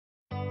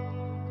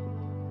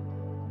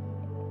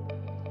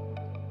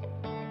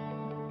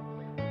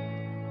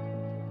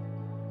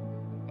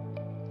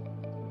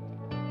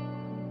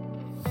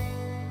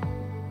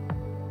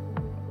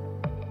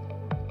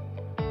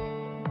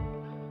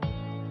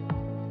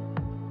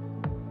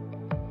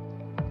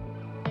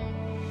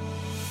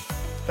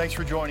Thanks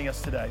for joining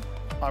us today.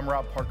 I'm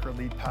Rob Parker,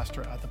 lead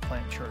pastor at the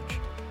Plant Church.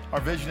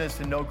 Our vision is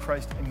to know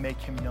Christ and make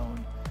him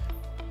known.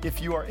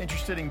 If you are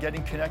interested in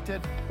getting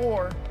connected,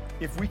 or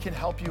if we can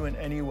help you in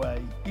any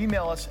way,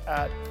 email us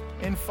at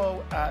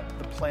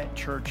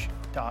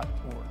info@theplantchurch.org.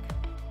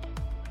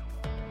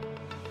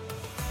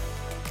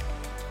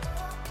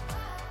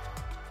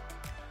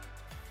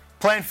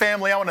 Plant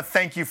family, I want to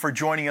thank you for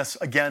joining us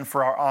again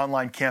for our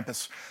online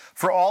campus.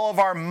 For all of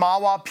our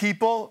Mawa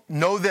people,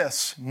 know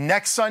this,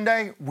 next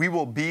Sunday, we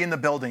will be in the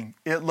building.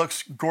 It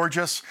looks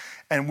gorgeous,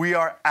 and we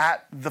are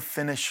at the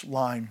finish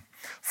line.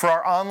 For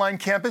our online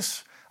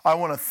campus, I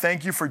want to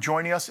thank you for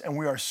joining us, and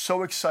we are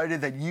so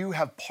excited that you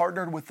have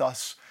partnered with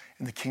us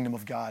in the kingdom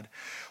of God.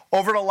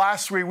 Over the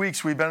last 3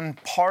 weeks, we've been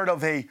part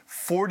of a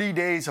 40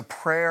 days of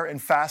prayer and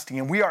fasting,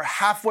 and we are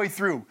halfway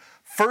through.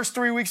 First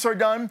 3 weeks are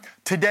done.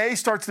 Today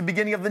starts the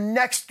beginning of the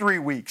next 3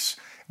 weeks.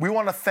 We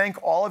want to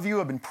thank all of you who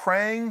have been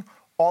praying,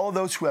 all of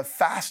those who have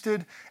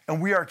fasted, and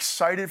we are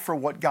excited for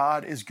what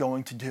God is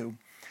going to do.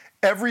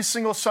 Every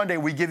single Sunday,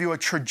 we give you a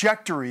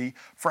trajectory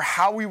for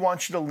how we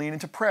want you to lean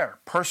into prayer,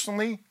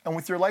 personally and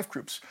with your life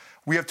groups.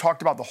 We have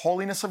talked about the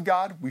holiness of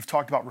God, we've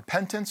talked about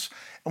repentance,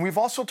 and we've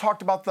also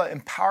talked about the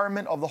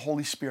empowerment of the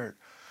Holy Spirit.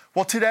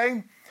 Well,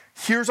 today,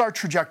 here's our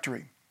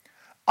trajectory.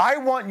 I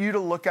want you to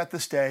look at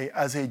this day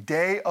as a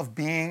day of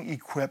being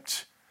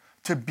equipped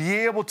to be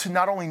able to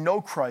not only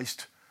know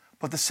Christ,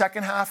 but the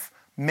second half,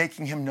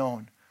 making him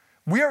known.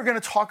 We are going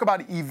to talk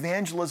about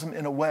evangelism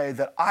in a way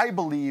that I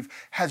believe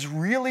has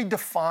really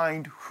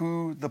defined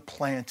who the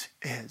plant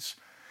is.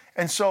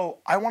 And so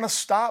I want to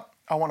stop,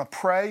 I want to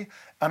pray,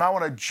 and I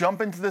want to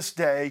jump into this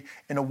day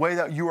in a way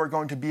that you are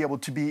going to be able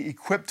to be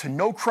equipped to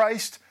know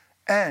Christ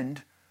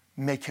and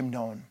make him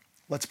known.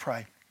 Let's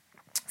pray.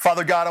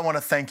 Father God, I want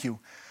to thank you.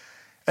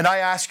 And I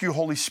ask you,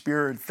 Holy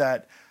Spirit,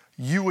 that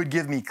you would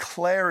give me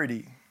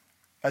clarity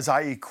as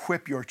I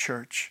equip your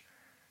church.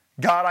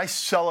 God, I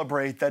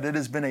celebrate that it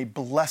has been a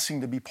blessing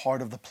to be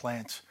part of the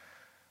plant.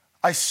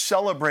 I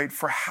celebrate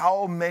for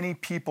how many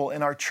people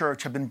in our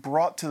church have been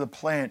brought to the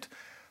plant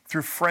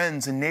through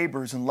friends and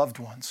neighbors and loved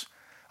ones.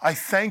 I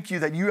thank you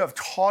that you have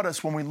taught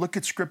us when we look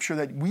at Scripture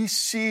that we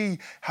see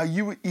how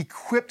you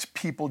equipped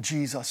people,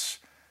 Jesus,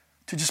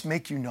 to just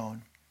make you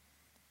known.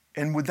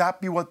 And would that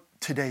be what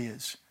today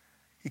is?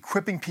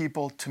 Equipping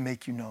people to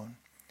make you known.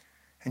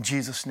 In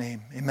Jesus'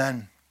 name,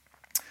 amen.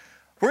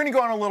 We're going to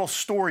go on a little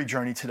story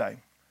journey today.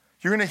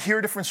 You're going to hear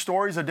different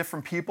stories of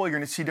different people. You're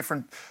going to see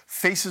different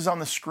faces on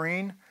the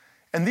screen.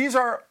 And these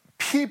are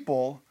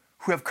people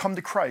who have come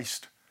to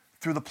Christ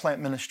through the plant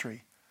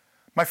ministry.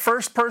 My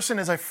first person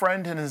is a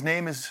friend, and his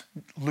name is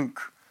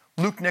Luke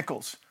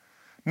Nichols.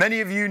 Many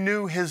of you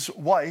knew his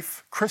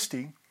wife,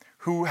 Christy,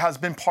 who has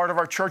been part of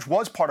our church,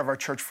 was part of our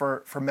church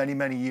for many,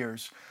 many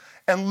years.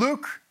 And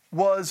Luke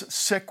was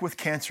sick with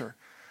cancer.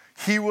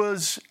 He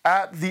was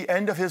at the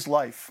end of his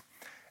life.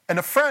 And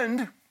a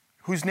friend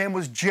whose name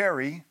was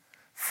Jerry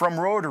from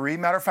Rotary,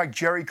 matter of fact,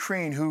 Jerry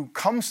Crean, who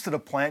comes to the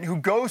plant, who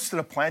goes to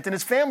the plant, and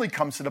his family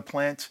comes to the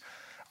plant.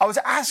 I was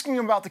asking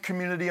him about the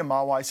community of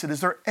Mawa. I said,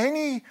 is there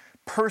any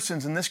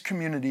persons in this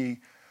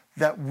community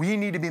that we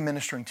need to be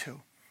ministering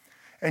to?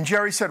 And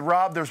Jerry said,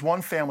 Rob, there's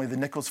one family, the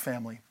Nichols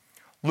family.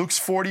 Luke's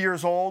 40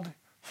 years old.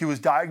 He was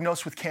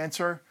diagnosed with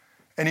cancer,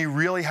 and he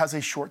really has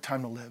a short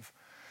time to live.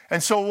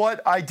 And so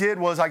what I did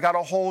was I got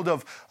a hold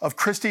of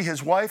Christy,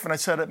 his wife, and I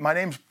said, my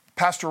name's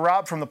Pastor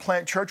Rob from the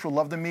Plant Church. Would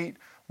love to meet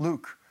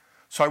Luke.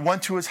 So I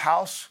went to his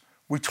house.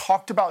 We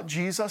talked about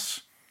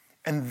Jesus.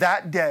 And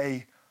that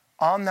day,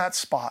 on that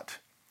spot,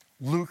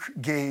 Luke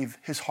gave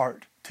his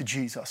heart to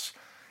Jesus.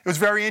 It was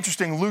very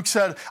interesting. Luke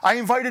said, I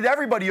invited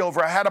everybody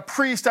over. I had a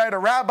priest, I had a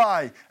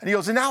rabbi. And he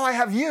goes, and now I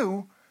have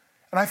you.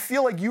 And I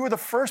feel like you were the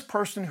first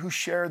person who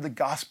shared the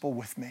gospel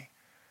with me.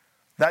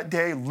 That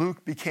day,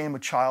 Luke became a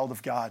child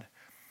of God.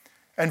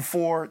 And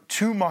for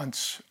 2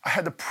 months, I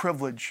had the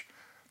privilege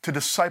to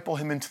disciple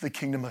him into the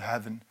kingdom of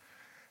heaven.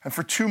 And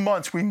for 2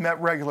 months, we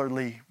met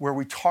regularly where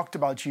we talked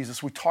about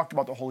Jesus, we talked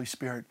about the Holy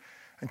Spirit.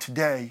 And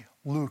today,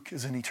 Luke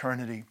is in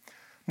eternity.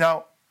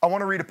 Now, I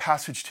want to read a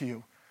passage to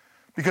you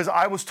because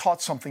I was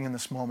taught something in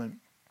this moment.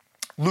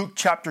 Luke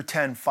chapter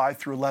 10, 5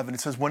 through 11,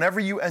 it says,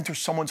 whenever you enter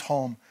someone's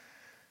home,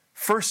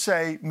 first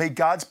say, may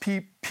God's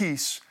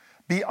peace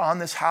be on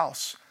this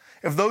house.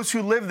 If those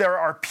who live there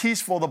are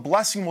peaceful, the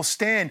blessing will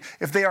stand.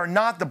 If they are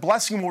not, the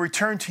blessing will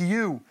return to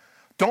you.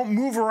 Don't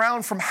move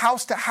around from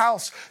house to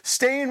house.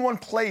 Stay in one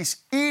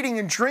place, eating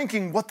and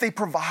drinking what they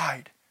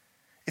provide.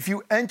 If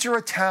you enter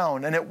a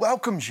town and it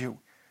welcomes you,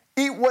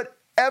 eat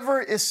whatever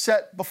is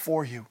set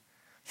before you.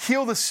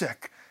 Heal the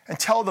sick and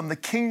tell them the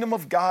kingdom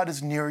of God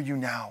is near you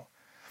now.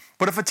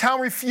 But if a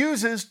town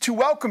refuses to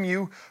welcome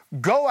you,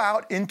 go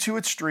out into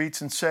its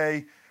streets and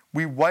say,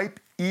 we wipe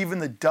even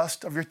the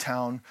dust of your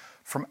town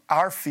from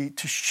our feet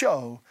to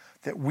show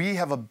that we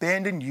have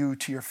abandoned you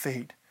to your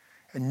fate.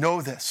 And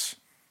know this,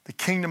 the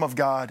kingdom of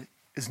God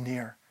is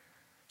near.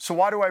 So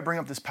why do I bring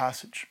up this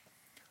passage?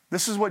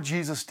 This is what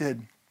Jesus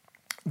did.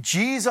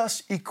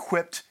 Jesus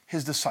equipped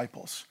his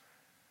disciples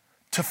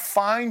to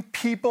find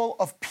people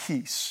of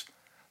peace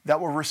that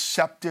were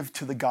receptive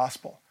to the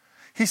gospel.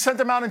 He sent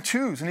them out in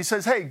twos and he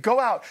says, hey, go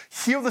out,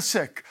 heal the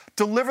sick,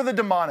 deliver the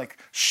demonic,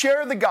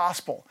 share the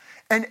gospel.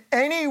 And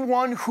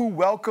anyone who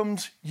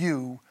welcomes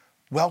you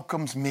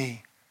welcomes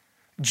me.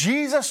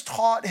 Jesus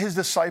taught his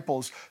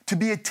disciples to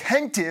be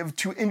attentive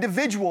to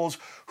individuals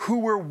who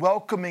were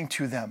welcoming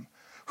to them,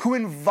 who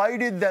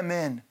invited them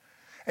in.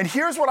 And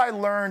here's what I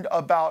learned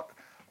about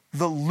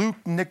the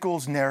Luke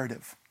Nichols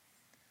narrative.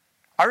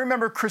 I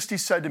remember Christy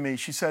said to me,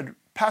 she said,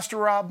 Pastor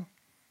Rob,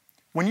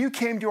 when you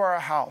came to our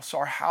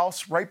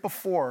house right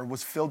before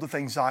was filled with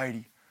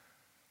anxiety,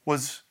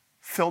 was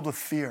filled with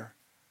fear.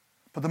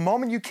 But the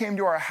moment you came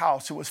to our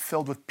house, it was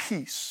filled with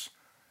peace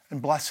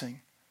and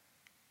blessing.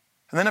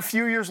 And then a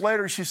few years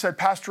later, she said,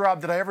 Pastor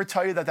Rob, did I ever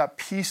tell you that that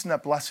peace and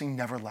that blessing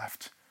never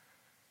left?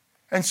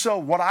 And so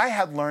what I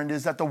had learned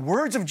is that the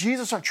words of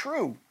Jesus are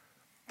true.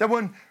 That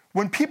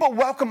when people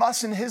welcome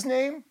us in his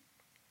name,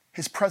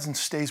 his presence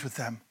stays with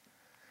them.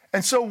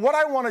 And so what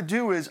I want to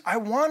do is I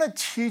want to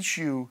teach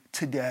you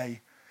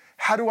today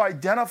how to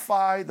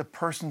identify the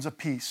persons of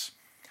peace.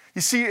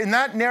 You see, in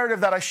that narrative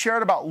that I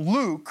shared about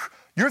Luke,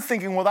 you're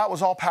thinking, well, that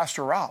was all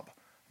Pastor Rob.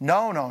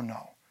 No.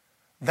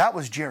 That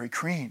was Jerry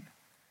Crean.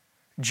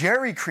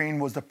 Jerry Crean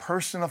was the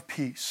person of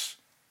peace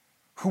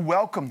who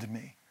welcomed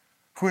me,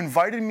 who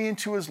invited me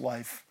into his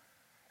life,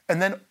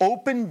 and then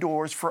opened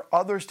doors for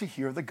others to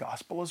hear the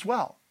gospel as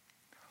well.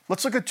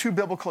 Let's look at two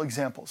biblical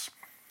examples.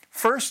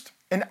 First,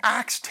 in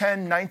Acts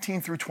 10,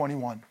 19 through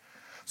 21.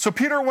 So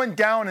Peter went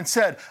down and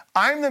said,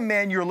 I'm the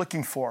man you're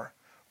looking for.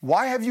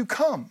 Why have you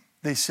come?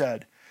 They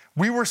said.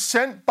 We were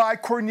sent by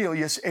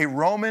Cornelius, a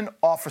Roman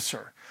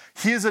officer.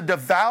 He is a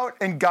devout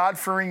and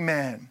God-fearing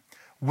man,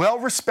 well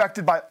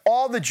respected by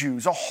all the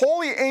Jews. A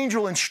holy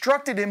angel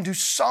instructed him to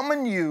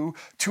summon you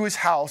to his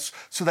house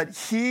so that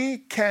he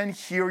can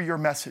hear your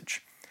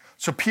message.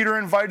 So Peter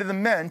invited the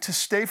men to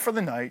stay for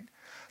the night.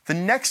 The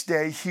next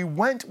day, he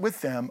went with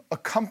them,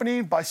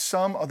 accompanied by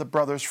some of the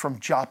brothers from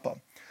Joppa.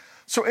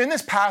 So in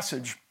this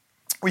passage,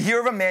 we hear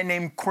of a man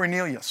named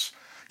Cornelius.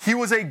 He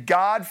was a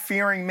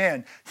God-fearing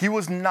man. He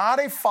was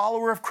not a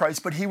follower of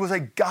Christ, but he was a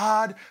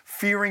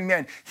God-fearing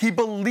man. He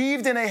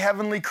believed in a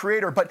heavenly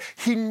creator, but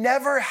he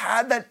never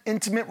had that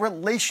intimate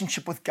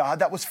relationship with God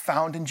that was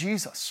found in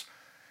Jesus.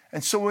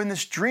 And so in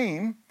this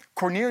dream,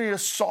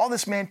 Cornelius saw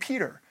this man,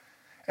 Peter.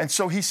 And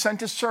so he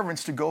sent his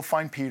servants to go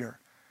find Peter.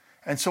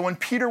 And so when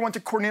Peter went to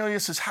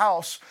Cornelius'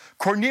 house,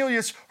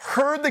 Cornelius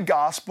heard the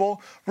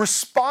gospel,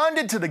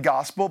 responded to the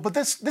gospel, but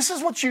this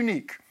is what's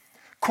unique.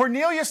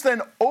 Cornelius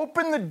then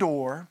opened the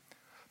door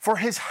for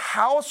his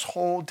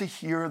household to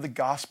hear the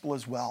gospel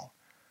as well.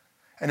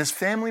 And his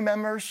family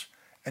members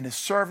and his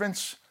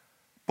servants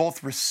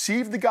both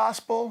received the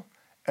gospel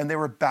and they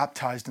were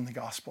baptized in the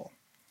gospel.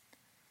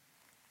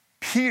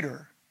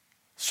 Peter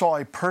saw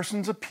a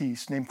person of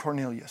peace named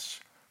Cornelius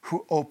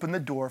who opened the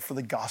door for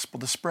the gospel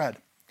to spread.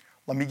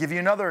 Let me give you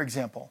another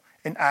example.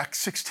 In Acts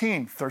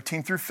 16,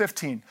 13 through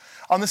 15.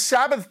 On the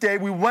Sabbath day,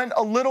 we went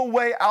a little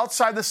way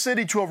outside the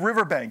city to a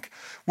riverbank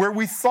where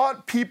we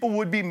thought people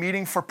would be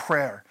meeting for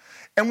prayer.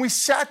 And we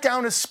sat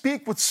down to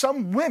speak with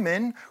some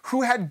women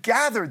who had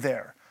gathered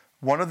there.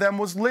 One of them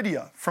was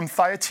Lydia from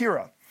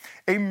Thyatira,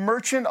 a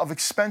merchant of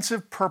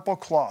expensive purple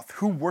cloth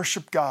who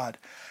worshiped God.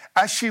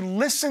 As she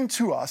listened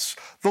to us,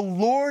 the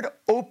Lord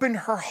opened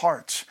her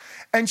heart,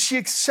 and she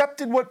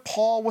accepted what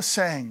Paul was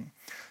saying.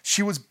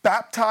 She was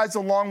baptized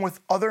along with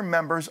other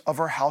members of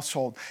her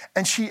household,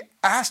 and she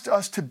asked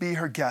us to be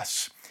her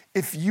guests.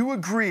 If you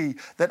agree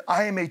that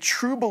I am a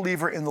true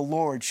believer in the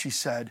Lord, she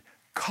said,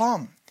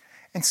 come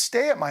and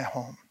stay at my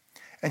home.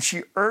 And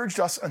she urged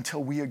us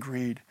until we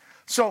agreed.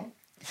 So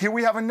here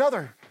we have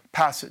another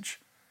passage.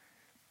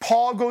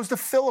 Paul goes to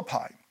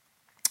Philippi,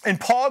 and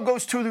Paul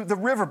goes to the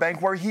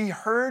riverbank where he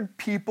heard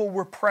people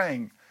were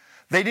praying.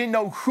 They didn't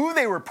know who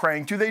they were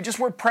praying to. They just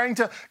were praying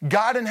to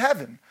God in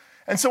heaven.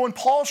 And so when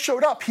Paul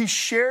showed up, he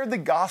shared the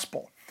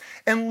gospel.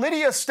 And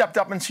Lydia stepped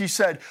up and she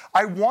said,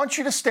 I want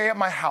you to stay at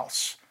my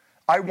house.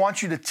 I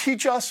want you to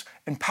teach us,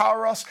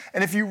 empower us.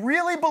 And if you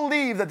really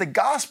believe that the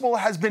gospel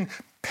has been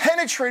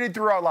penetrated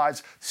through our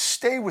lives,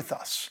 stay with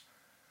us.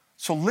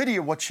 So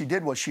Lydia, what she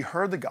did was she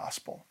heard the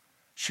gospel.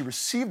 She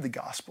received the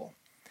gospel.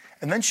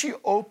 And then she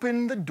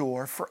opened the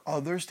door for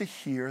others to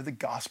hear the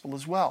gospel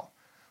as well.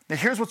 Now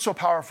here's what's so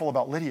powerful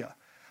about Lydia.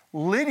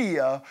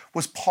 Lydia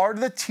was part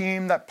of the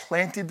team that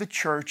planted the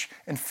church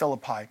in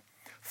Philippi.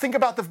 Think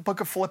about the book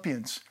of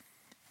Philippians.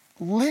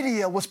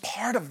 Lydia was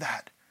part of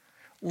that.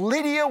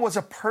 Lydia was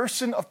a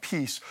person of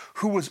peace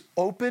who was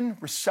open,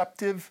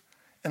 receptive,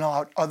 and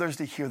allowed others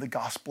to hear the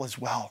gospel as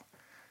well.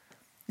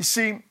 You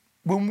see,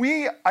 when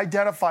we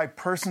identify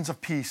persons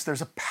of peace,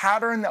 there's a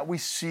pattern that we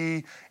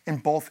see in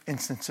both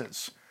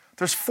instances.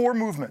 There's 4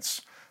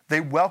 movements.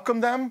 They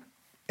welcomed them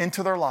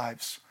into their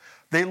lives.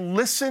 They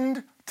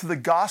listened to the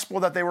gospel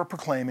that they were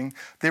proclaiming.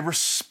 They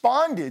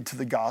responded to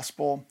the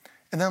gospel.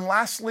 And then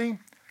lastly,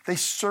 they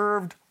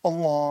served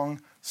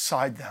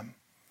alongside them.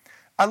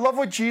 I love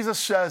what Jesus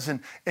says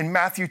in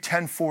Matthew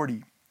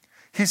 10:40.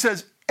 He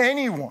says,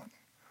 anyone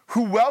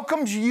who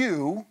welcomes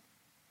you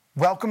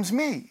welcomes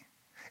me.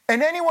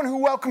 And anyone who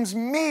welcomes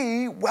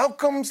me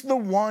welcomes the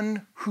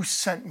one who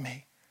sent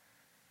me.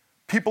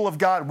 People of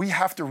God, we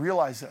have to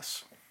realize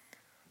this,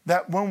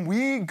 that when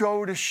we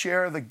go to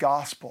share the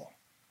gospel,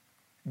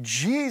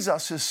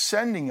 Jesus is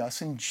sending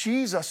us and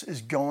Jesus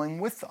is going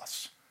with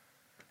us.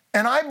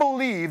 And I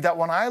believe that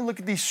when I look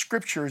at these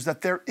scriptures,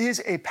 that there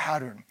is a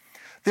pattern.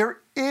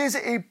 There is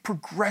a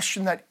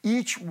progression that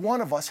each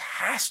one of us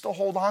has to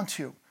hold on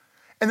to.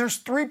 And there's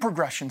 3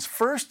 progressions.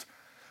 First,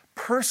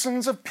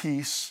 persons of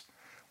peace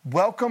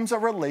welcomes a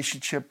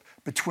relationship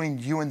between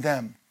you and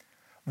them.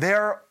 They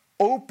are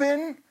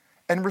open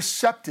and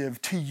receptive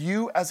to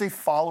you as a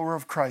follower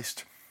of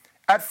Christ.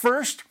 At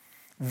first,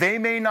 they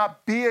may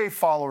not be a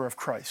follower of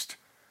Christ,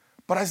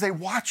 but as they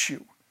watch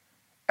you,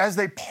 as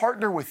they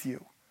partner with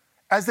you,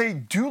 as they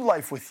do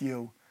life with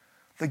you,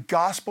 the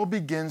gospel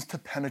begins to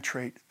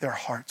penetrate their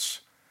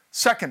hearts.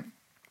 Second,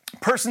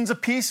 persons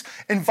of peace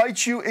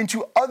invite you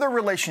into other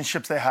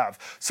relationships they have,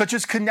 such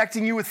as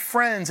connecting you with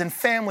friends and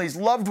families,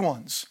 loved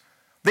ones.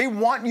 They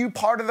want you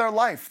part of their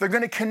life. They're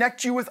going to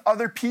connect you with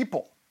other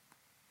people.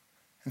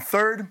 And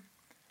third,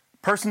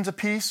 persons of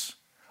peace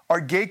are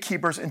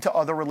gatekeepers into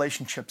other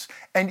relationships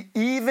and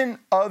even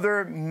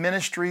other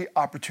ministry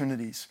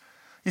opportunities.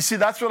 You see,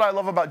 that's what I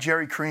love about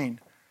Jerry Crean.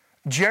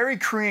 Jerry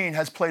Crean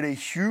has played a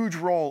huge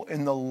role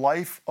in the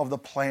life of the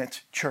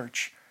Plant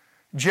Church.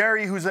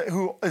 Jerry, who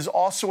is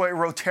also a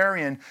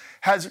Rotarian,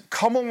 has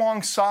come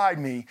alongside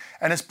me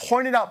and has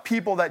pointed out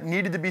people that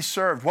needed to be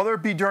served, whether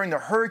it be during the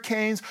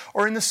hurricanes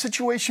or in the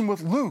situation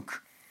with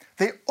Luke.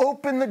 They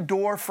open the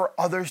door for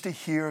others to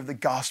hear the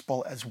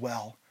gospel as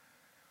well.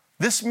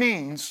 This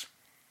means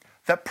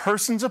that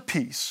persons of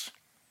peace,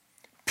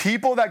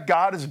 people that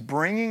God is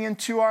bringing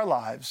into our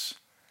lives,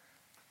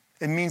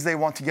 it means they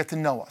want to get to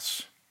know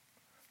us.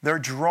 They're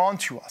drawn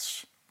to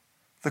us,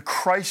 the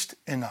Christ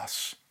in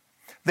us.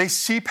 They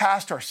see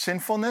past our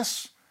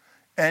sinfulness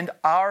and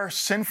our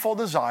sinful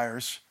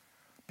desires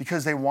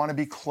because they want to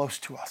be close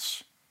to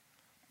us.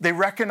 They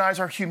recognize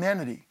our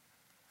humanity.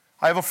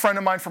 I have a friend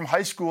of mine from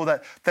high school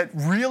that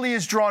really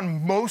is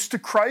drawn most to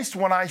Christ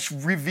when I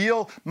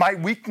reveal my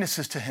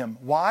weaknesses to him.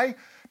 Why?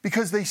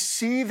 Because they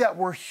see that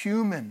we're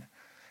human.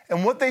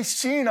 And what they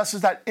see in us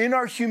is that in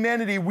our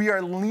humanity, we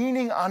are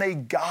leaning on a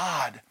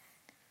God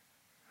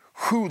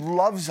who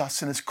loves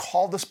us and has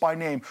called us by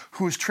name,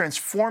 who is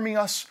transforming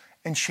us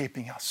and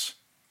shaping us.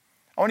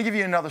 I want to give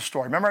you another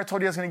story. Remember I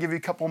told you I was going to give you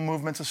a couple of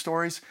movements of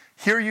stories?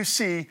 Here you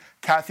see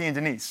Kathy and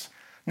Denise.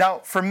 Now,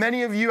 for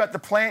many of you at the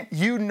plant,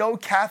 you know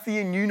Kathy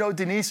and you know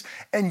Denise,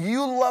 and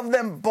you love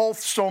them both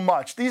so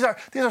much. These are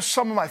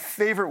some of my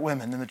favorite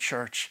women in the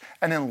church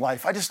and in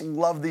life. I just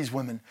love these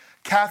women.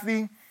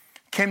 Kathy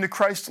came to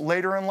Christ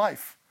later in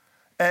life,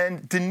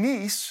 and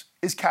Denise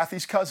is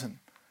Kathy's cousin.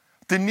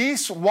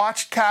 Denise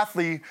watched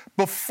Kathy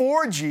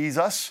before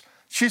Jesus.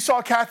 She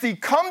saw Kathy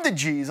come to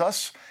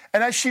Jesus,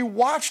 and as she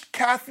watched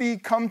Kathy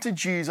come to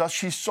Jesus,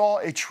 she saw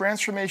a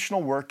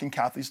transformational work in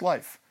Kathy's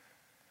life.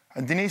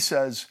 And Denise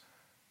says,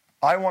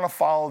 I want to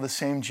follow the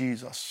same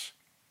Jesus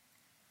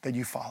that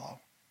you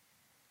follow.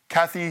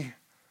 Kathy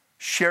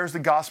shares the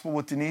gospel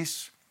with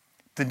Denise.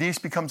 Denise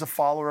becomes a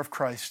follower of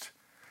Christ.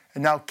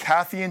 And now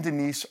Kathy and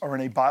Denise are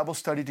in a Bible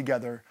study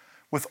together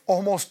with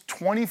almost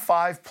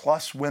 25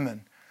 plus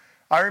women.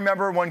 I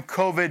remember when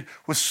COVID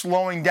was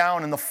slowing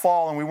down in the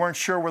fall and we weren't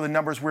sure where the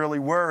numbers really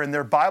were, and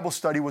their Bible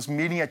study was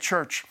meeting at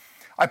church.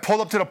 I pulled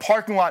up to the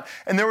parking lot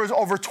and there was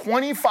over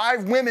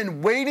 25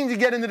 women waiting to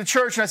get into the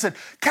church. And I said,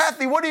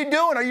 Kathy, what are you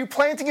doing? Are you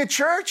planting a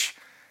church?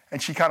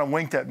 And she kind of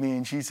winked at me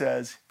and she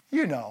says,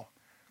 you know,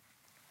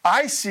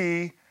 I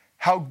see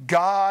how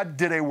God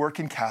did a work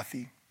in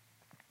Kathy.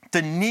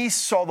 Denise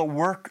saw the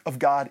work of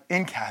God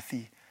in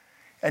Kathy.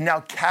 And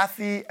now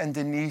Kathy and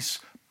Denise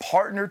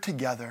partnered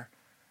together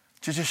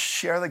to just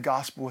share the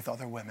gospel with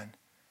other women.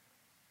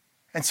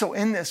 And so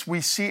in this,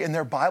 we see in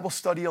their Bible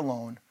study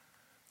alone,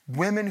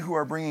 women who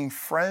are bringing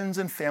friends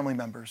and family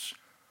members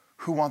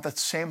who want that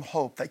same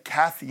hope that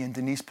Kathy and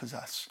Denise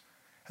possess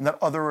and that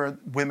other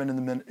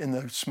women in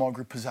the small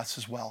group possess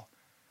as well.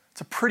 It's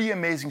a pretty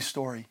amazing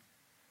story.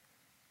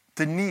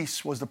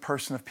 Denise was the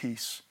person of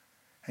peace,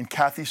 and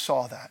Kathy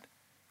saw that,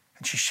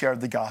 and she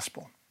shared the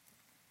gospel.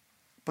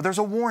 But there's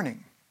a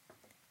warning.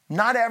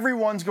 Not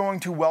everyone's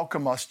going to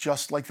welcome us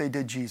just like they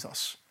did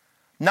Jesus.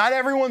 Not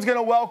everyone's going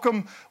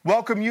to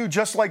welcome you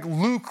just like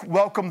Luke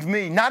welcomed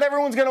me. Not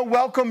everyone's going to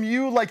welcome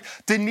you like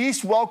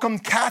Denise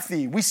welcomed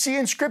Kathy. We see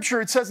in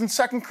Scripture, it says in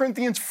 2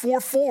 Corinthians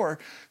 4:4,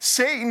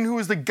 Satan, who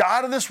is the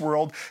god of this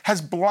world,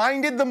 has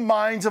blinded the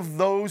minds of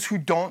those who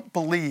don't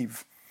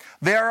believe.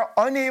 They are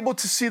unable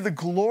to see the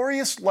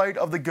glorious light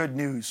of the good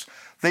news.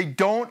 They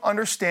don't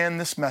understand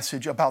this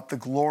message about the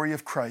glory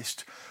of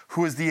Christ,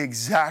 who is the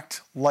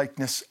exact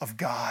likeness of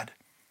God.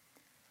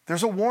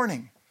 There's a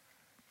warning.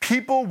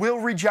 People will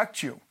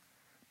reject you.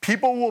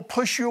 People will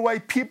push you away.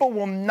 People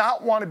will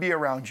not want to be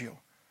around you.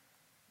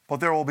 But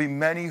there will be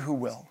many who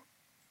will.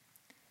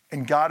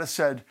 And God has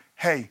said,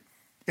 hey,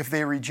 if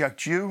they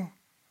reject you,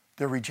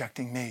 they're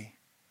rejecting me.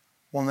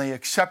 When they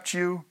accept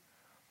you,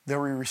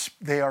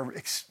 they are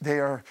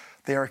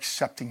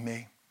accepting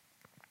me.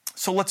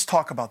 So let's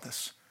talk about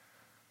this.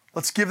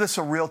 Let's give this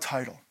a real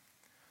title.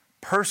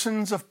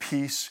 Persons of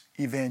Peace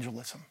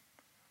Evangelism.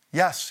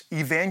 Yes,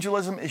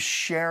 evangelism is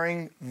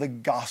sharing the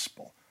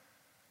gospel.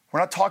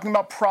 We're not talking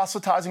about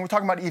proselytizing. We're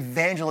talking about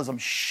evangelism,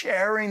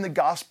 sharing the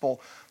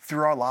gospel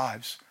through our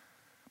lives.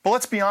 But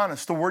let's be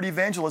honest, the word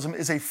evangelism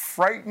is a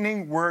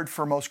frightening word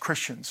for most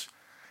Christians.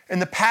 In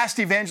the past,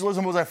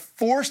 evangelism was a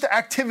forced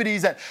activity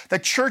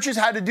that churches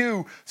had to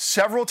do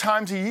several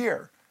times a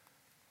year.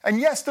 And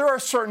yes, there are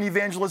certain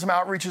evangelism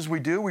outreaches we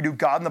do. We do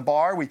God in the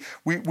Bar.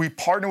 We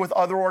partner with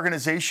other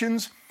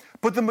organizations.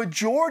 But the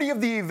majority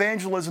of the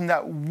evangelism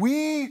that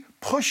we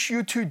push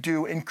you to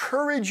do,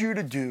 encourage you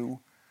to do,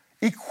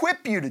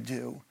 equip you to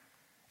do,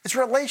 is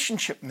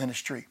relationship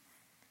ministry.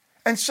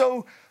 And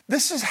so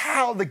this is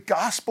how the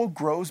gospel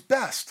grows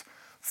best,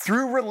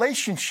 through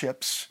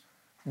relationships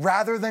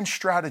rather than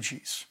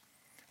strategies.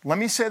 Let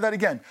me say that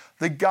again.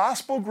 The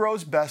gospel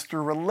grows best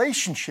through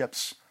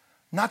relationships,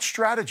 not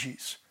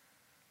strategies.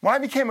 When I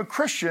became a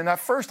Christian, at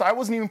first I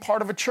wasn't even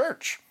part of a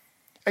church.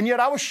 And yet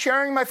I was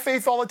sharing my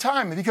faith all the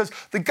time because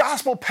the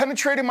gospel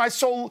penetrated my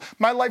soul,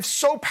 my life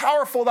so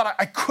powerful that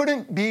I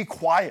couldn't be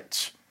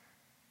quiet.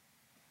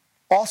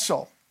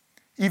 Also,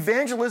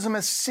 evangelism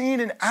as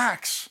seen in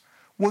Acts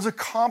was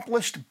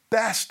accomplished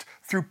best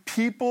through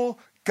people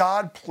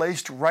God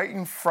placed right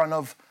in front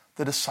of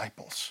the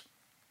disciples.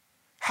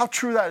 How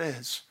true that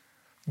is.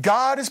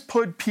 God has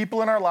put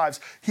people in our lives.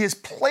 He has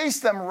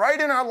placed them right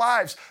in our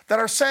lives that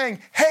are saying,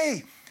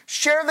 hey,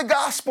 share the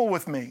gospel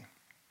with me.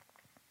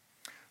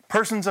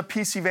 Persons of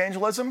Peace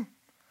Evangelism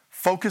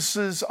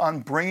focuses on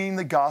bringing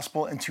the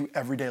gospel into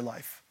everyday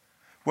life,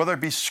 whether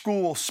it be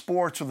school,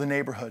 sports, or the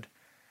neighborhood.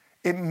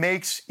 It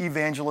makes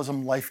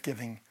evangelism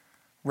life-giving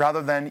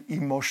rather than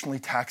emotionally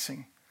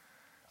taxing.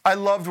 I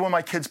loved when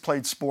my kids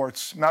played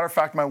sports. Matter of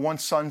fact, my one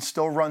son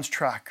still runs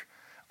track.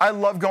 I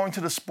love going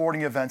to the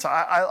sporting events.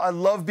 I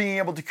love being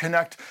able to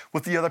connect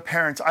with the other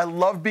parents. I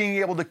love being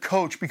able to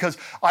coach because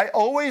I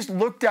always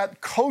looked at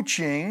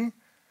coaching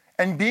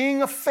and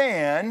being a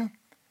fan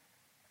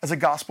as a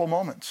gospel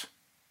moment.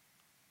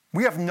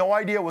 We have no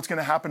idea what's going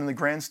to happen in the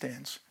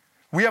grandstands.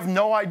 We have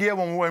no idea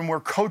when we're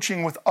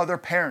coaching with other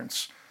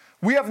parents.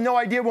 We have no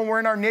idea when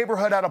we're in our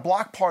neighborhood at a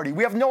block party.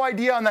 We have no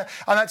idea on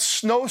that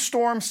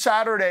snowstorm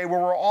Saturday where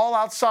we're all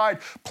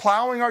outside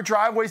plowing our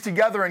driveways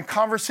together and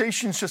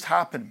conversations just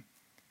happen.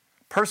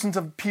 Persons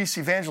of Peace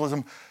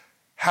Evangelism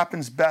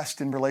happens best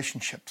in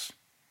relationships.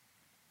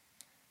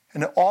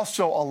 And it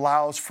also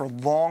allows for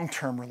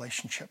long-term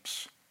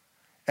relationships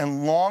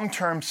and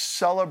long-term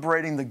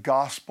celebrating the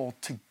gospel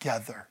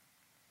together.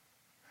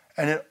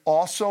 And it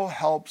also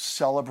helps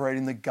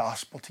celebrating the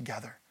gospel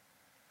together.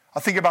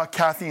 I think about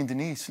Kathy and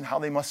Denise and how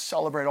they must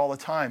celebrate all the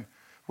time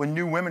when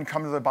new women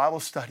come to their Bible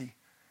study.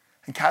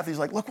 And Kathy's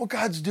like, look what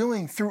God's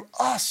doing through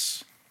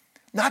us.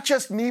 Not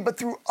just me, but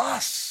through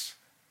us.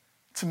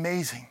 It's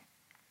amazing.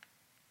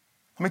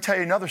 Let me tell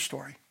you another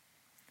story.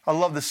 I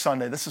love this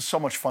Sunday. This is so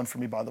much fun for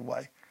me, by the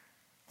way.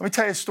 Let me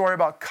tell you a story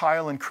about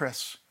Kyle and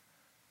Chris.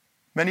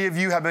 Many of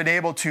you have been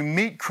able to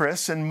meet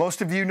Chris, and most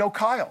of you know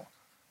Kyle.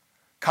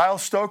 Kyle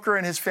Stoker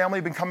and his family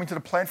have been coming to the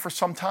plant for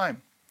some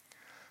time.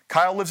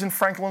 Kyle lives in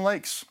Franklin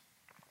Lakes.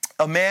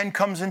 A man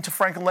comes into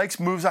Franklin Lakes,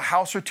 moves a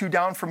house or two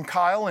down from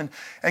Kyle,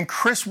 and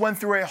Chris went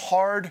through a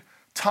hard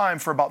time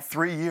for about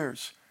 3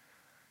 years.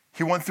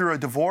 He went through a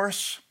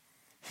divorce.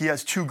 He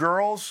has 2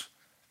 girls,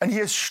 and he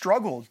has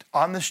struggled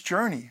on this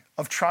journey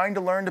of trying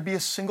to learn to be a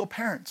single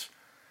parent.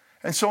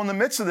 And so in the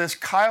midst of this,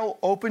 Kyle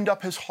opened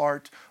up his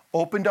heart,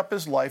 opened up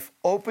his life,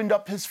 opened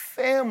up his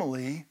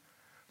family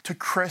to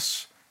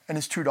Chris and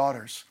his 2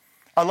 daughters.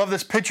 I love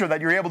this picture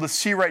that you're able to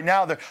see right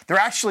now. They're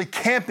actually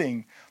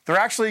camping. They're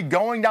actually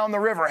going down the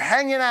river,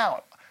 hanging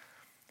out.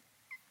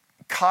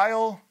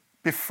 Kyle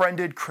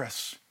befriended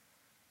Chris.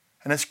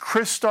 And as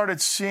Chris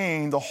started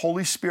seeing the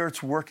Holy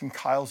Spirit's work in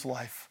Kyle's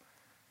life,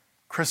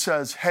 Chris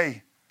says,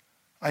 hey,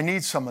 I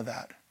need some of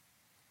that.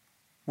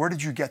 Where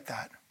did you get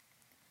that?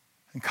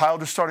 And Kyle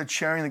just started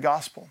sharing the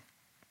gospel.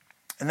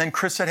 And then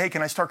Chris said, hey,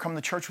 can I start coming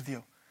to church with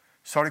you?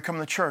 Started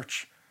coming to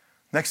church.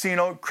 Next thing you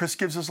know, Chris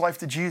gives his life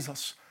to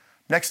Jesus.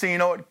 Next thing you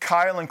know,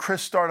 Kyle and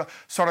Chris start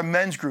a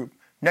men's group.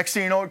 Next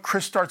thing you know,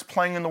 Chris starts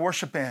playing in the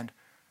worship band.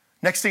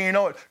 Next thing you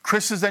know,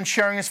 Chris is then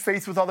sharing his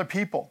faith with other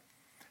people.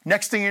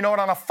 Next thing you know,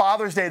 on a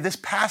Father's Day, this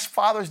past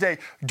Father's Day,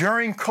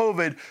 during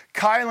COVID,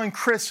 Kyle and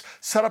Chris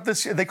set up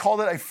this, they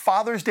called it a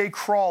Father's Day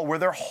crawl, where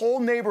their whole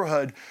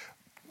neighborhood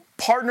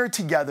partnered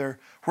together,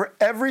 where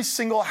every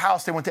single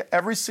house, they went to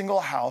every single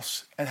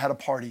house and had a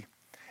party.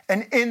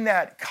 And in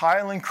that,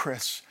 Kyle and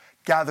Chris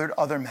gathered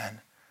other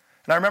men.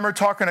 And I remember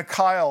talking to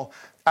Kyle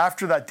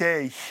after that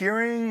day,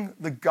 hearing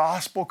the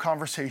gospel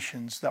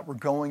conversations that were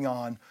going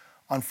on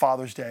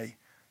Father's Day,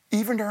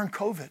 even during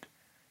COVID,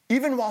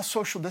 even while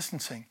social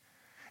distancing.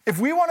 If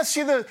we want to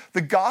see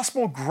the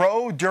gospel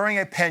grow during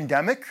a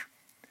pandemic,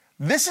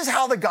 this is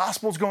how the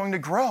gospel is going to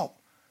grow.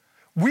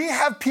 We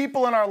have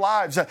people in our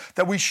lives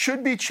that we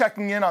should be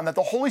checking in on, that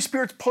the Holy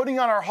Spirit's putting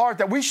on our heart,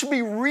 that we should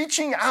be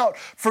reaching out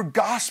for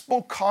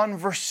gospel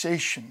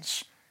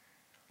conversations.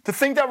 To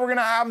think that we're going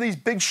to have these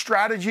big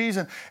strategies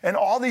and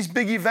all these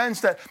big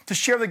events to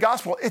share the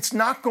gospel, it's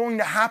not going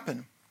to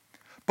happen.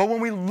 But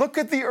when we look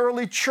at the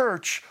early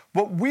church,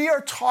 what we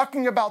are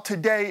talking about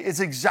today is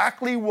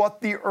exactly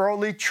what the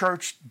early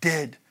church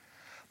did.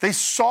 They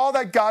saw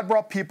that God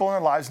brought people in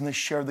their lives and they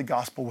shared the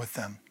gospel with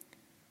them.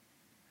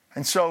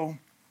 And so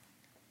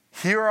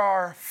here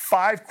are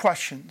 5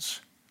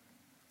 questions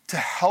to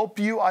help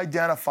you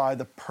identify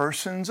the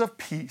persons of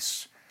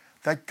peace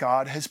that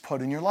God has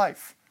put in your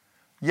life.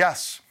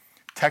 Yes,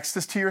 text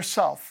this to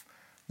yourself.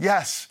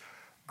 Yes,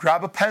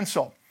 grab a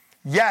pencil.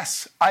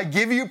 Yes, I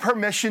give you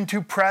permission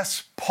to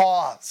press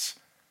pause.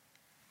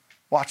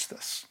 Watch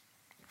this.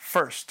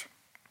 First,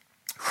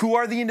 who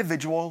are the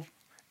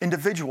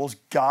individuals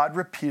God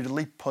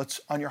repeatedly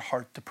puts on your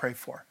heart to pray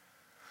for?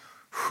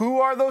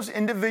 Who are those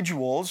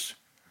individuals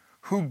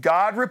who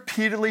God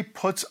repeatedly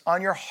puts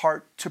on your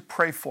heart to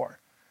pray for?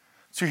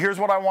 So here's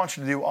what I want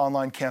you to do,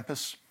 online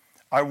campus.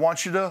 I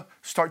want you to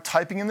start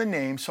typing in the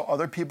names so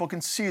other people can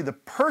see the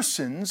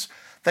persons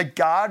that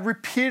God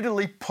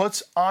repeatedly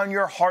puts on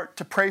your heart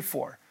to pray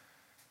for.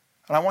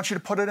 And I want you to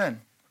put it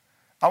in.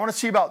 I want to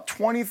see about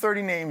 20,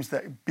 30 names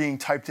that are being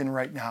typed in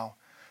right now,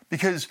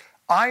 because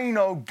I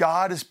know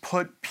God has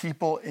put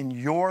people in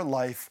your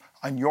life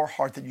on your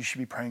heart that you should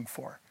be praying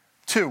for.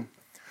 2,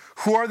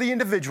 who are the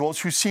individuals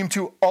who seem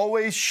to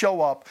always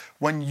show up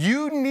when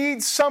you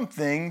need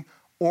something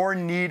or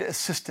need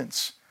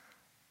assistance?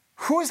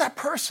 Who is that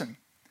person?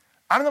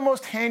 I'm the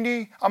most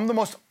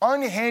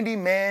unhandy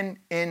man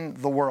in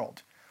the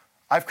world.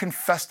 I've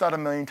confessed that a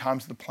million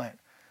times to the plant.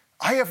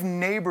 I have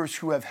neighbors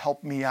who have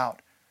helped me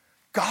out.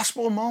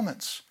 Gospel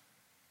moments.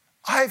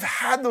 I've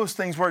had those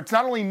things where it's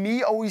not only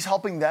me always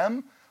helping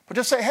them, but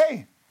just say,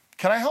 hey,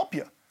 can I help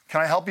you? Can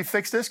I help you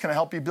fix this? Can I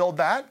help you build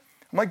that?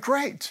 I'm like,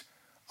 great.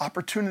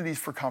 Opportunities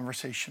for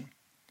conversation.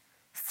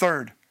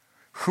 3rd,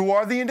 who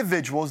are the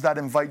individuals that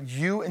invite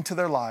you into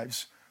their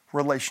lives,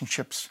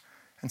 relationships,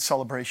 and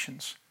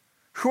celebrations?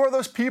 Who are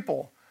those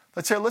people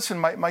that say, listen,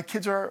 my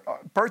kids are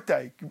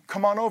birthday,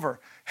 come on over.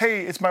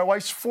 Hey, it's my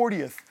wife's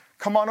 40th,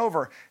 come on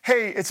over.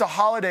 Hey, it's a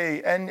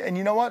holiday, and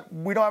you know what?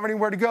 We don't have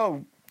anywhere to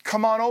go.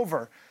 Come on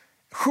over.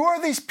 Who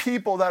are these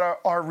people that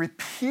are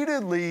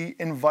repeatedly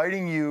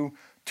inviting you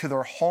to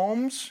their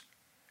homes,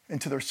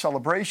 into their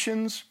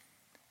celebrations,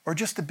 or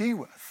just to be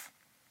with?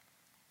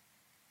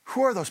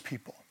 Who are those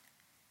people?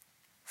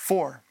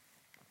 4,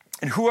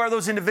 and who are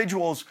those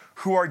individuals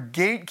who are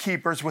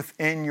gatekeepers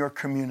within your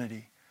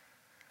community?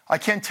 I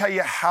can't tell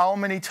you how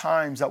many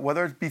times that,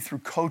 whether it be through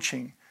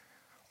coaching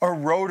or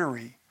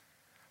Rotary,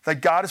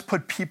 that God has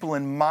put people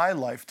in my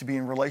life to be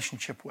in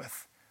relationship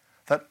with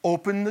that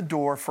open the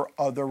door for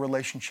other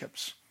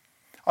relationships.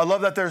 I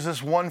love that there's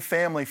this one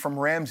family from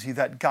Ramsey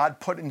that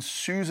God put in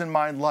Sue's and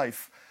my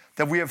life,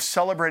 that we have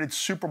celebrated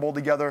Super Bowl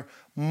together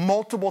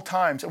multiple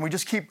times, and we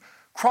just keep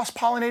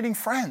cross-pollinating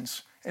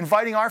friends,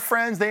 inviting our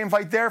friends, they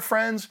invite their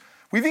friends.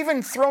 We've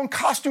even thrown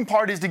costume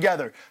parties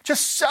together,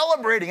 just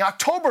celebrating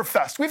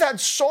Oktoberfest. We've had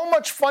so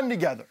much fun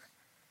together.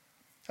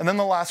 And then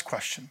the last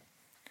question.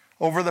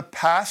 Over the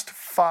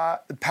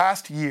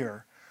past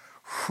year,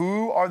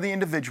 who are the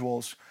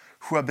individuals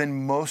who have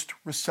been most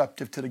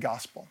receptive to the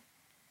gospel?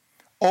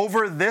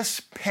 Over this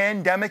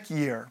pandemic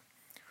year,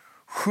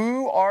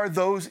 who are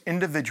those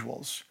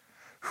individuals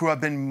who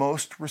have been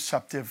most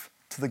receptive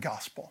to the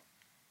gospel?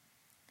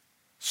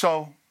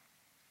 So,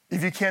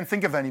 if you can't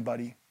think of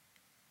anybody,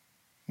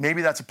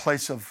 maybe that's a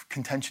place of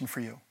contention for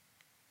you.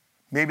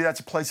 Maybe that's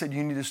a place that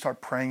you need to start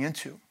praying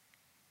into.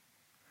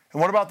 And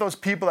what about those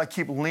people that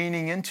keep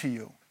leaning into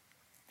you?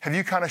 Have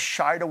you kind of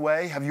shied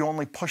away? Have you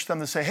only pushed them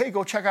to say, hey,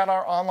 go check out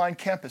our online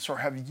campus? Or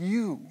have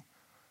you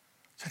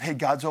said, hey,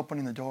 God's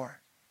opening the door.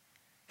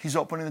 He's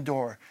opening the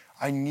door.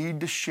 I need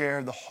to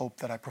share the hope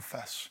that I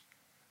profess.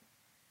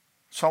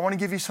 So I want to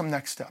give you some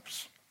next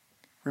steps.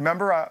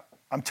 Remember,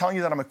 I'm telling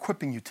you that I'm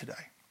equipping you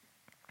today.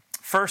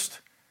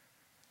 First,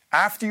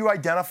 after you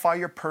identify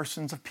your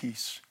persons of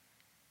peace,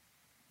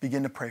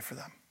 begin to pray for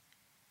them.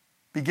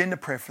 Begin to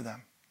pray for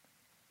them.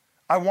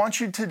 I want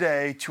you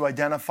today to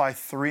identify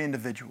 3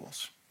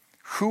 individuals.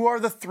 Who are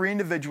the 3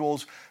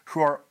 individuals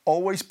who are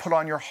always put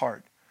on your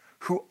heart,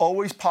 who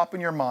always pop in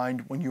your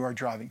mind when you are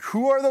driving?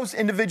 Who are those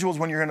individuals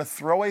when you're going to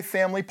throw a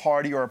family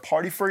party or a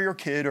party for your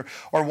kid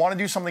or want to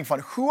do something fun?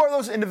 Who are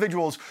those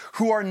individuals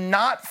who are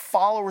not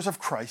followers of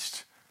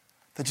Christ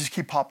that just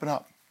keep popping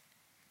up?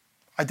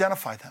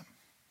 Identify them.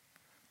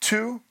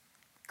 2,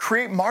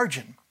 create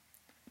margin.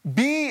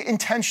 Be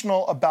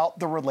intentional about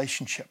the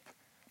relationship.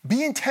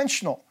 Be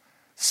intentional.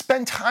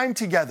 Spend time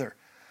together.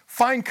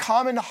 Find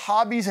common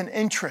hobbies and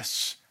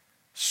interests.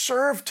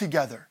 Serve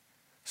together.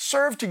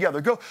 Serve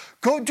together.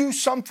 Go do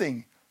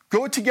something.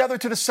 Go together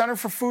to the Center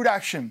for Food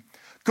Action.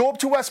 Go up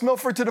to West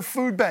Milford to the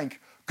food bank.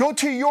 Go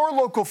to your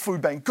local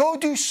food bank. Go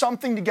do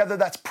something together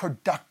that's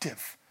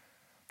productive.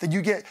 That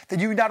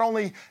you not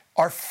only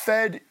are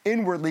fed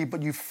inwardly,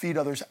 but you feed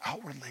others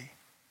outwardly.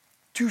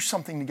 Do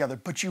something together,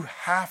 but you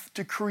have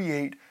to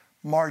create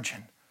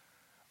margin.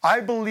 I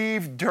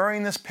believe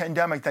during this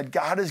pandemic that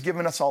God has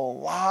given us a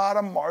lot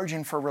of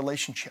margin for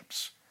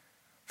relationships.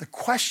 The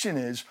question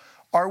is,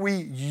 are we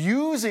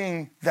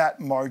using that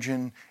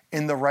margin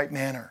in the right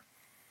manner?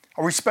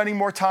 Are we spending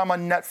more time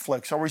on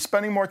Netflix? Are we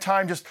spending more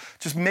time just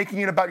making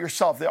it about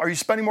yourself? Are you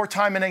spending more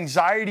time in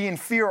anxiety and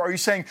fear? Are you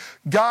saying,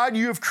 God,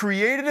 you have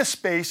created a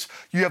space,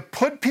 you have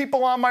put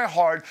people on my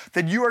heart,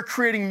 that you are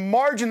creating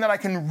margin that I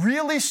can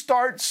really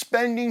start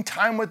spending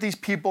time with these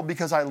people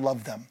because I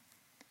love them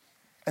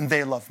and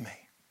they love me?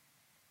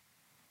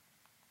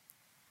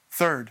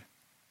 Third,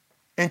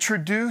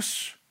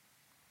 introduce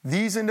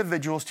these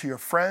individuals to your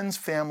friends,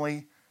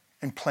 family,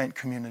 and plant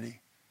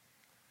community.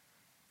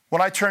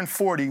 When I turned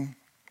 40,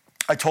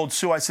 I told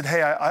Sue, I said,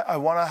 hey, I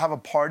want to have a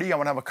party. I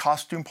want to have a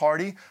costume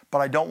party, but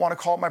I don't want to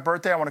call it my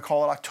birthday. I want to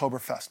call it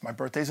Oktoberfest. My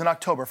birthday's in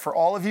October. For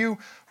all of you,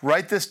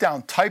 write this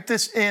down. Type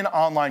this in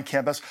online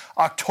campus.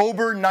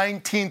 October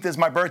 19th is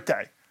my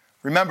birthday.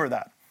 Remember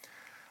that.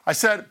 I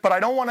said, but I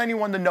don't want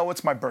anyone to know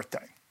it's my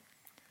birthday.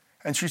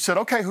 And she said,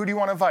 okay, who do you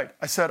want to invite?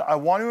 I said, I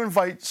want to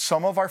invite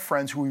some of our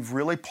friends who we've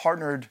really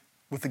partnered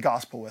with the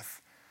gospel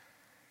with.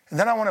 And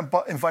then I want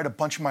to invite a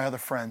bunch of my other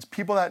friends,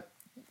 people that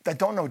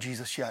don't know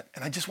Jesus yet,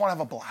 and I just want to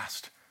have a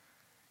blast.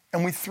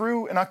 And we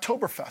threw an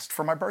Oktoberfest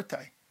for my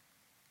birthday.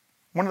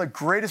 One of the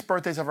greatest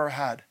birthdays I've ever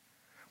had.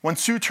 When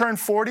Sue turned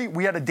 40,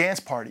 we had a dance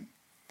party.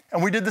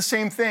 And we did the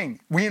same thing.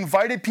 We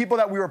invited people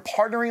that we were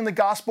partnering the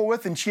gospel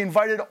with, and she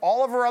invited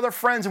all of her other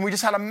friends, and we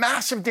just had a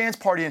massive dance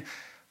party and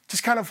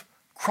just kind of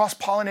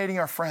cross-pollinating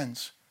our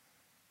friends.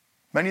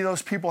 Many of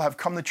those people have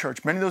come to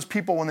church. Many of those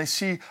people, when they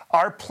see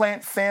our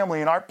plant family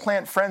and our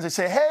plant friends, they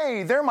say,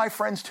 hey, they're my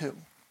friends too.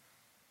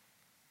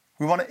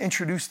 We want to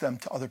introduce them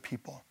to other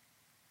people.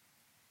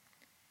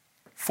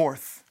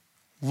 Fourth,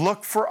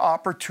 look for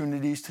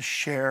opportunities to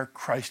share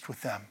Christ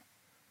with them.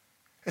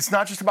 It's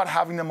not just about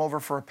having them over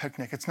for a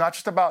picnic. It's not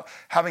just about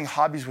having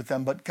hobbies with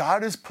them, but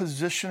God is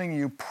positioning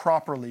you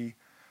properly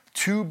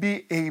to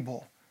be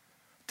able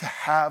to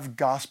have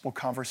gospel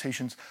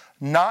conversations,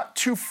 not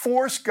to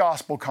force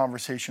gospel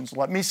conversations.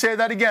 Let me say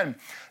that again,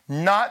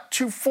 not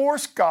to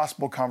force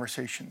gospel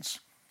conversations,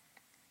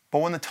 but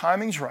when the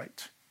timing's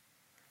right,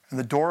 and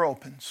the door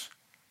opens.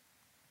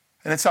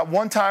 And it's that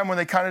one time when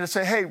they kind of just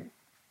say, hey,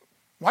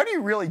 why do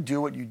you really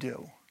do what you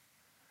do?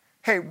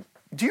 Hey,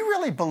 do you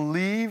really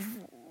believe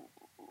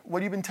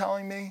what you've been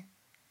telling me?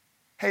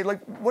 Hey,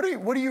 what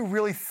do you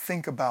really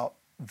think about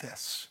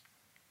this?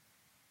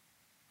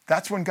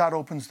 That's when God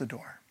opens the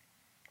door.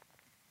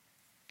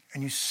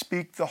 And you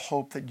speak the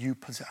hope that you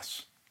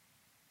possess.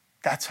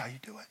 That's how you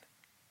do it.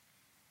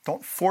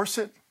 Don't force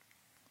it.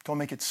 Don't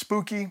make it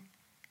spooky.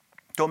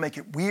 Don't make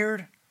it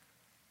weird.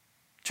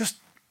 Just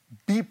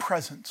be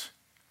present.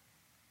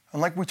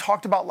 And like we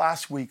talked about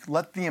last week,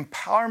 let the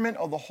empowerment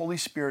of the Holy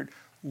Spirit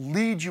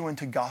lead you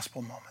into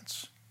gospel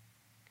moments.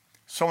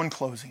 So in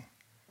closing,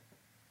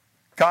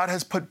 God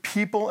has put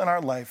people in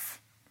our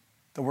life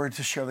that we're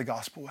to share the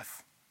gospel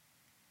with.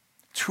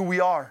 It's who we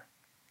are.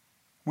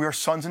 We are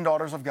sons and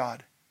daughters of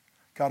God.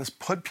 God has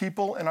put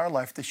people in our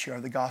life to share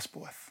the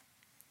gospel with.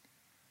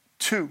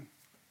 2,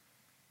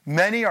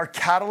 many are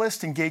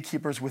catalysts and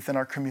gatekeepers within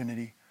our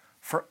community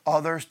for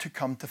others to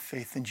come to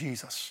faith in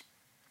Jesus.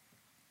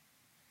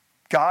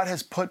 God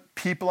has put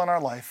people in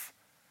our life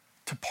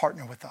to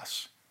partner with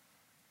us.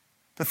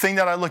 The thing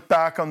that I look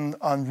back on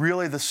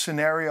really the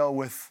scenario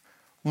with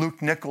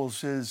Luke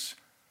Nichols is,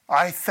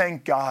 I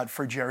thank God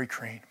for Jerry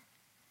Crane.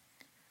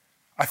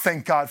 I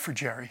thank God for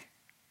Jerry.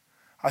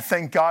 I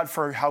thank God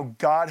for how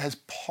God has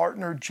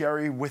partnered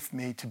Jerry with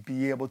me to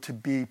be able to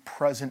be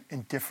present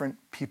in different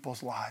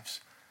people's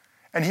lives.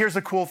 And here's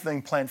the cool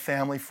thing, Plant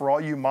Family, for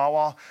all you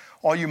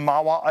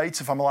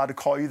Mawaites, if I'm allowed to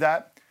call you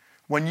that.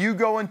 When you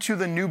go into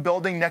the new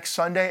building next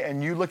Sunday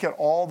and you look at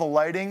all the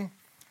lighting,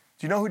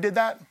 do you know who did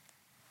that?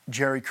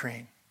 Jerry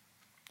Crane.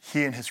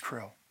 He and his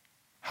crew.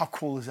 How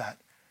cool is that?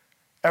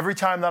 Every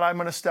time that I'm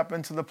going to step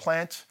into the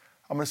plant,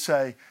 I'm going to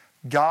say,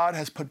 God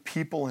has put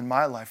people in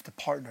my life to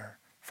partner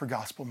for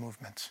gospel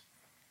movements.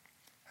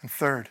 And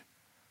third,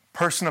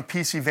 Person of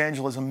Peace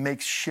evangelism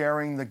makes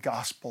sharing the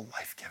gospel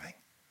life-giving.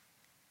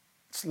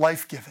 It's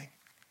life-giving.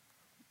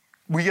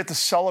 We get to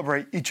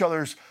celebrate each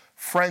other's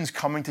friends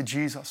coming to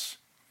Jesus.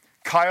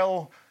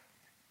 Kyle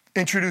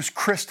introduced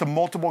Chris to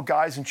multiple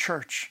guys in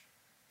church,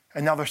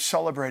 and now they're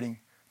celebrating.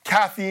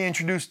 Kathy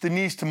introduced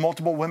Denise to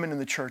multiple women in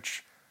the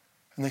church,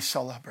 and they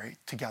celebrate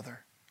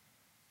together.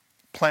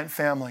 Plant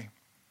Family,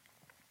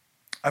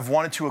 I've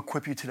wanted to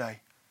equip you today.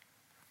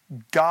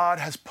 God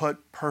has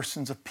put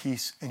persons of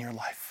peace in your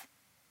life.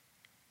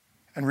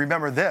 And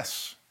remember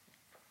this,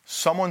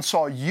 someone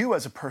saw you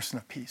as a person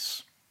of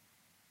peace,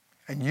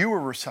 and you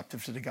were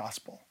receptive to the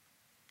gospel.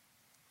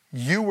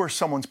 You were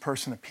someone's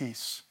person of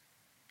peace.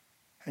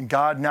 And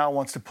God now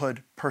wants to put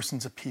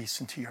persons of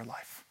peace into your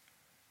life.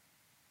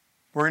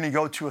 We're going to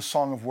go to a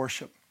song of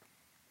worship.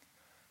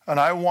 And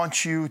I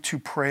want you to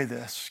pray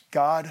this.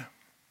 God,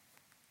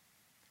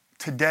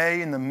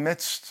 today in the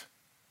midst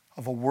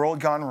of a world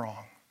gone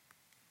wrong,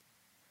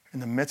 in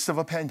the midst of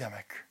a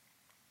pandemic,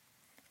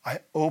 I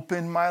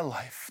open my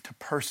life to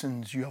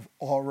persons you have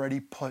already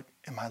put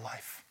in my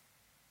life.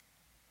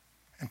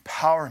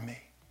 Empower me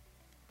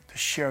to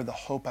share the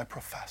hope I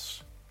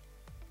profess.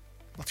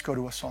 Let's go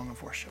to a song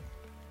of worship.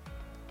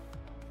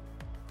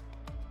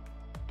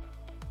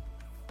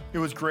 It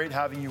was great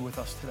having you with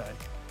us today.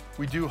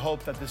 We do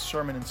hope that this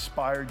sermon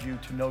inspired you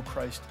to know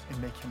Christ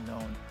and make him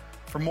known.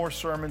 For more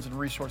sermons and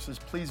resources,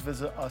 please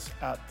visit us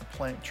at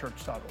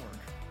theplantchurch.org.